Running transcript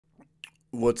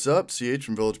What's up? CH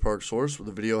from Village Park Source with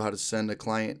a video how to send a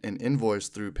client an invoice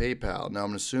through PayPal. Now I'm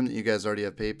going to assume that you guys already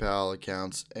have PayPal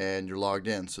accounts and you're logged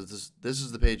in. So this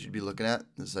is the page you'd be looking at.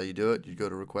 This is how you do it. You go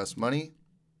to request money,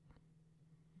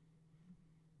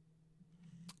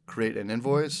 create an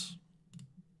invoice.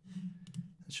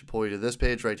 It should pull you to this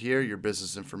page right here, your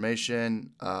business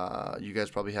information. You guys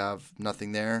probably have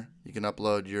nothing there. You can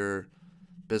upload your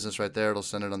business right there. It'll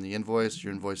send it on the invoice,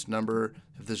 your invoice number.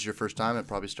 If this is your first time, it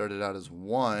probably started out as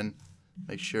 1.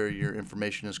 Make sure your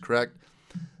information is correct.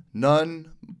 No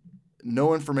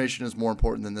information is more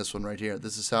important than this one right here.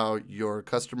 This is how your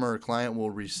customer or client will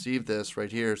receive this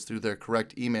right here, is through their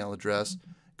correct email address.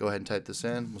 Go ahead and type this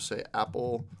in. We'll say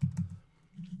Apple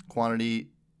quantity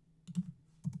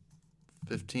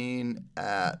 15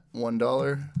 at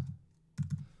 $1.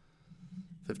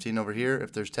 15 over here.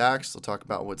 If there's tax, they'll talk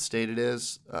about what state it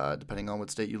is. Depending on what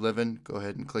state you live in, go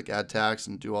ahead and click add tax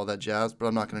and do all that jazz, but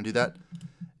I'm not going to do that.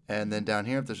 And then down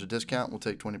here, if there's a discount, we'll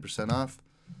take 20% off.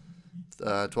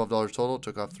 $12 total,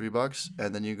 took off $3,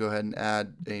 and then you go ahead and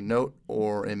add a note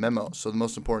or a memo. So the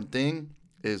most important thing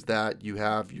is that you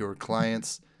have your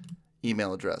client's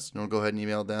email address. You'll go ahead and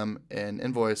email them an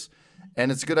invoice.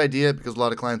 And it's a good idea because a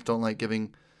lot of clients don't like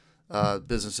giving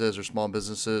businesses or small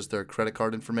businesses their credit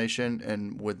card information,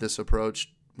 and with this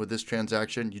approach, with this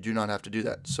transaction, you do not have to do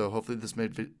that. So hopefully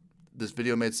this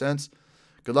video made sense.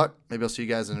 Good luck. Maybe I'll see you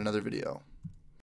guys in another video.